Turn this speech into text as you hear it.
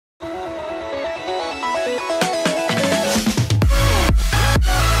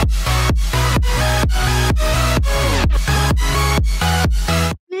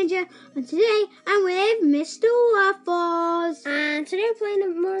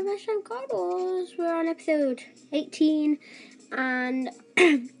Cardos. We're on episode 18, and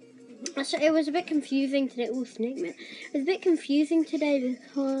so it was a bit confusing today. Oh, snake man. It was a bit confusing today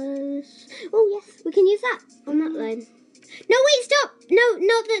because yes, we can use that on that line. No, wait, stop! No,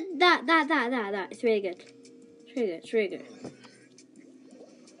 not that. It's really good. It's really good.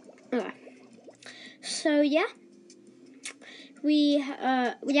 Okay. So yeah, we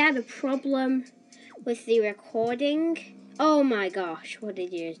had a problem with the recording. Oh my gosh, what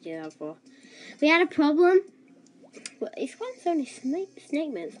did you just do that for? We had a problem. Well, it's got so many snake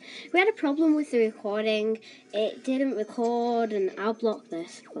mints. We had a problem with the recording. It didn't record, and I'll block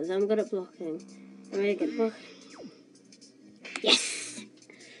this because I'm good at blocking. I'm really good at blocking. Yes!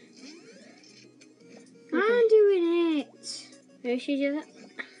 Okay. I'm doing it. Maybe she do that?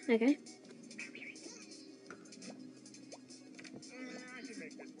 Okay.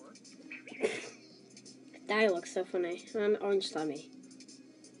 That looks so funny. And orange slimy.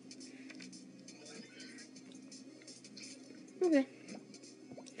 Okay.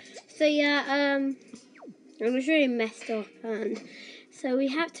 So yeah, it was really messed up, and so we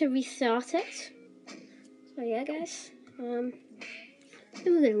have to restart it. So yeah, guys, I think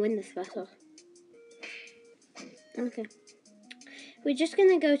we're gonna win this battle. Okay. We're just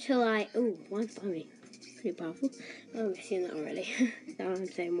gonna go to like, one slimy. Pretty powerful. Oh, we've seen that already. That's what I'm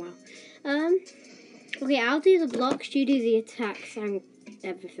saying, wow. Okay, I'll do the blocks, you do the attacks and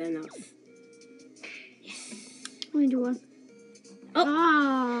everything else. Yes. I'm gonna do one.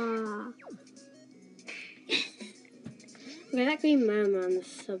 Oh. Yes. Okay, that green merman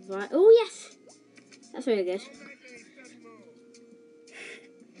survived. Oh, yes. That's really good.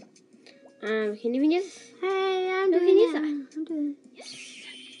 We can even use. Hey, I'm We doing can use it. that. I'm doing it. Yes.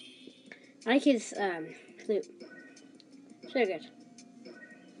 I like his flute. So good.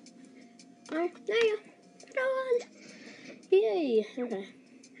 Alright, there you go. On. Yay. Okay.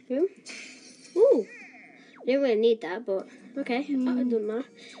 Ooh. Didn't really need that, but okay. It doesn't matter.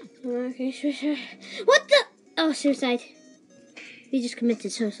 Okay, sure. What the? Oh, suicide. He just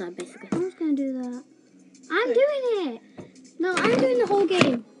committed suicide, basically. I'm just gonna do that. I'm doing it. No, I'm doing the whole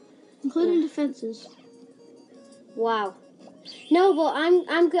game, including defenses. Wow. No, but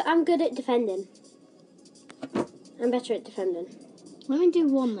I'm good at defending. I'm better at defending. Let me do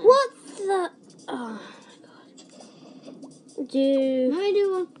one then. What the? Oh my god. Let me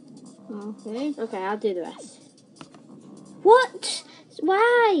do one. Okay. Okay, I'll do the rest. What?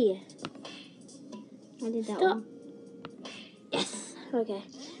 Why? I did that Stop. one. Yes. Okay.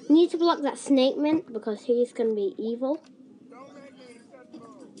 We need to block that snake mint because he's gonna be evil.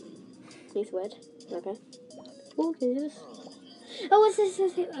 He's weird. Okay. Oh, can you do this? Oh, what's this?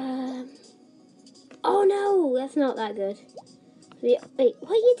 Oh no, that's not that good. Wait,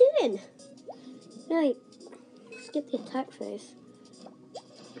 what are you doing? Like, skip the attack phase.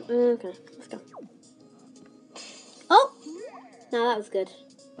 Okay, let's go. Oh! No, that was good.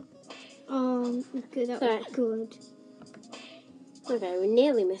 Okay, that Sorry. was good. Okay, we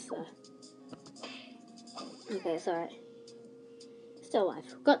nearly missed there. Okay, it's alright. Still alive.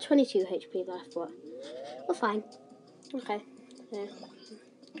 We've got 22 HP left, but we're fine. Okay. Yeah.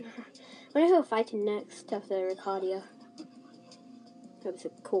 I wonder who we're fighting next after RICARDIO. Hope it's a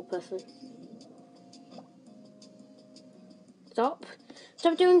cool person. Stop.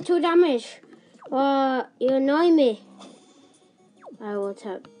 Stop doing 2 damage. You annoy me. I will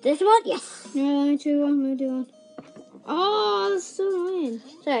tap this one. Yes. Yeah, let me do one. Oh, that's so annoying.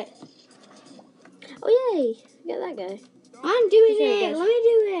 Sorry. Oh, yay. Get that guy. I'm doing There it. it Let me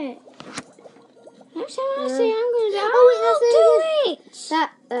do it. Next time I say I'm going to do it. Oh, I'll do it.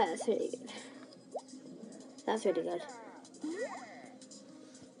 That's really good. That's really good.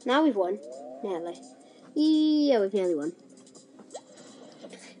 Now we've won. Nearly. Yeah, we've nearly won.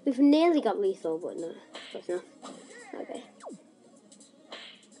 We've nearly got lethal, but no. Close enough. Okay.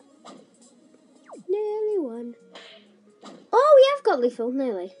 Nearly won. Oh, we have got lethal.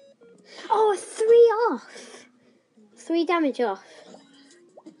 Nearly. Oh, 3 off. 3 damage off.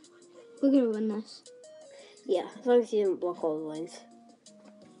 We're going to win this. Yeah, as long as he didn't block all the lanes.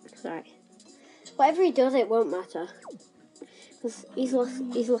 Sorry. Whatever he does, it won't matter. Because he's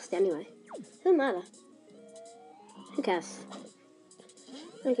lost anyway. Doesn't matter. Who cares?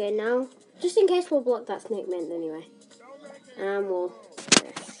 Okay, now, just in case we'll block that snake mint anyway. And we'll...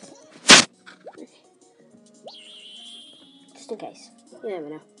 Okay. Just in case. You never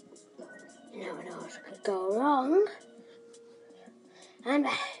know. You never know what could go wrong. And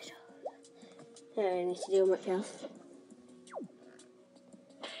bad. I don't need to do much else.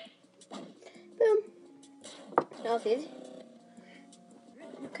 Boom. That was easy.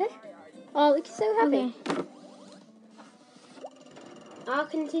 Okay. Oh, look, he's so happy. Okay. I'll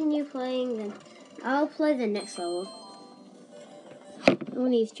continue playing then. I'll play the next level. Who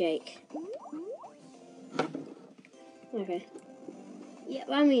needs Jake? Okay. Yeah,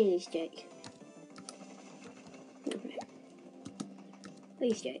 I mean it's Jake. Okay.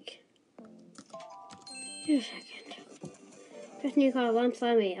 Please, Jake. Just a second. Press new card, one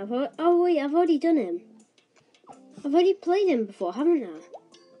time me. Oh wait, I've already done him. I've already played him before, haven't I?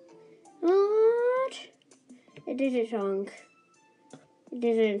 What? I did it wrong. I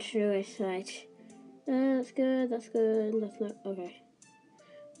didn't do it right. That's good, that's good, that's not... Okay.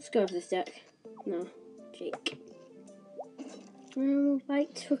 Let's go with this deck. No. Jake.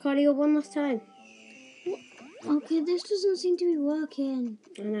 Fight RICARDIO one last time. Okay, this doesn't seem to be working.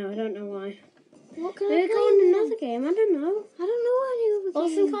 I know, I don't know why. What can Maybe I play? go on another game, I don't know. I don't know any other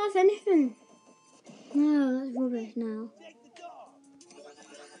Austin game. cards, anything. No, that's rubbish now.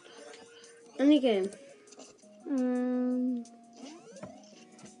 Any game.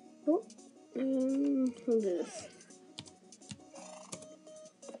 We'll do this.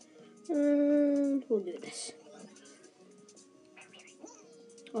 And we'll do this.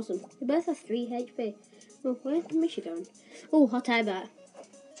 Awesome. We both have 3 HP. Oh, where's Michigan? Oh, hot eye bat.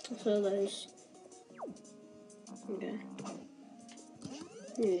 So those. Okay.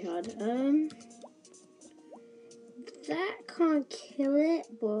 Really hard. That can't kill it,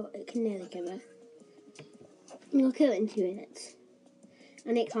 but it can nearly kill it. We'll kill it in 2 minutes.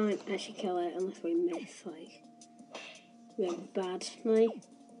 And it can't actually kill it unless we miss, like, really badly.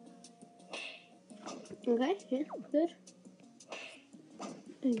 Okay, yeah, good.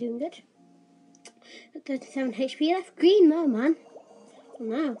 I'm doing good. 37 HP left. Green more, man. Oh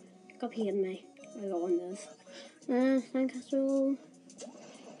no, copy in me. I got one of those. Sandcastle.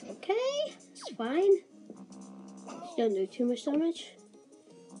 Okay, it's fine. Just don't do too much damage.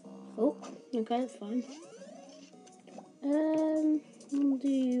 Oh, okay, that's fine. We'll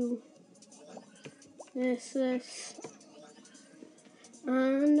do this,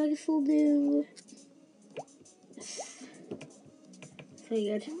 and I guess we'll do this. Pretty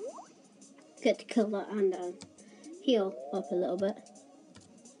good. Get to kill that and heal up a little bit.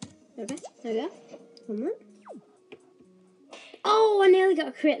 Okay, there we go. Come on. Oh, I nearly got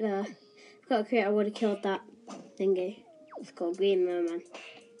a crit there. If I got a crit, I would have killed that thingy. It's called Green Merman.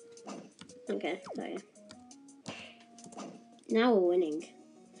 Okay, so yeah. Now we're winning.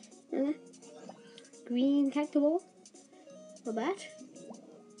 Okay. Green cactable. Not bad.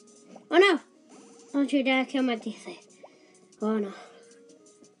 Oh no! Don't you dare kill my DC. Oh no.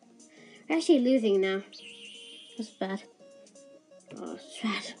 We're actually losing now. That's bad. Oh, it's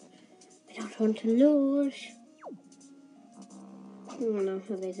bad. We don't want to lose. I don't know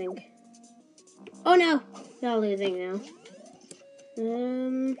how they think. Oh no! They're losing now.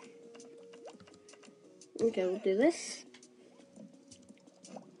 Okay, we'll do this.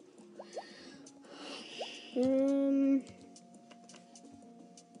 Do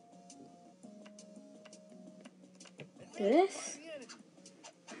this.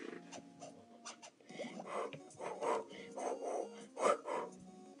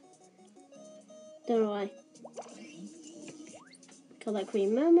 Don't know why. Kill that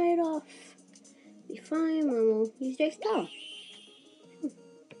Green Mermaid off. Be fine, and we'll use Jake's Star.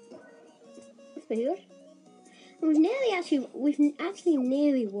 That's pretty good. And we've actually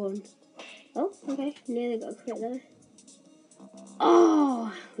nearly won. Oh, okay. Nearly got a crit there.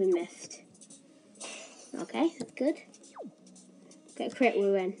 Oh, we missed. Okay, that's good. Get a crit,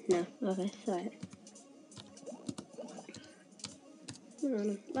 we win. No, okay, sorry.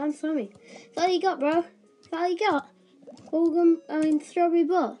 No. Land Sammy. That's all you got, bro. That's all you got. Strawberry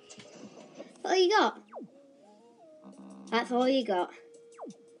butt. That's all you got. That's all you got.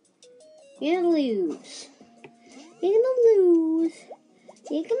 You're gonna lose. You're gonna lose.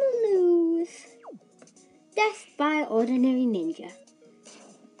 You're gonna lose. Death by ordinary ninja.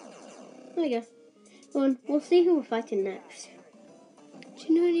 There we go. Go on, we'll see who we're fighting next. Do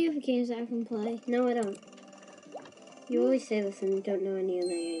you know any other games that I can play? No, I don't. You always say this and you don't know any other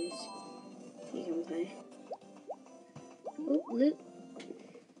games you can play. Oh, loot.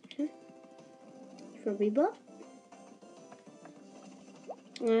 Okay. Strawberry butt.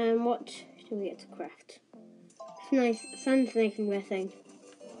 What do we get to craft? It's nice. Sand snake and red thing.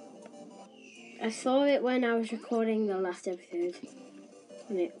 I saw it when I was recording the last episode.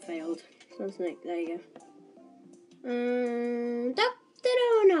 And it failed. Sand snake, there you go. Dr.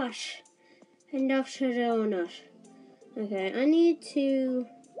 Donut. And Dr. Donut. Okay, I need to...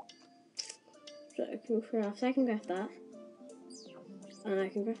 So I can craft that. And I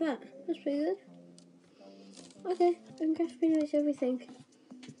can craft that. That's pretty good. Okay, I can craft pretty much everything.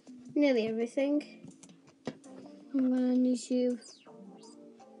 Nearly everything. I'm gonna need to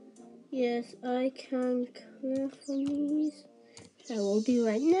Yes, I can clear from these. So we'll do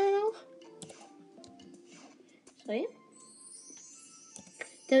right now. So yeah.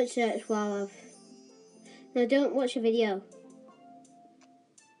 Don't search while I've... No, don't watch a video.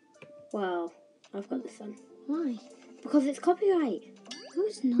 Well, I've got this on. Why? Because it's copyright. No,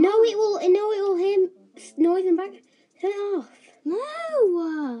 it's not. No, it will hear noise in back. Turn it off. No.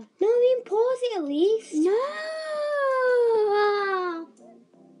 No, I mean pause it at least. No.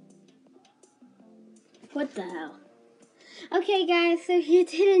 What the hell? Okay guys, so if you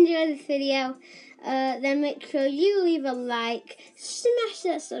did enjoy this video, then make sure you leave a like, smash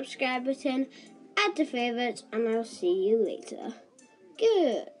that subscribe button, add to favourites, and I'll see you later.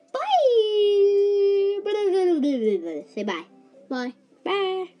 Goodbye. Say bye. Bye.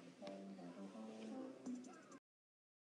 Bye.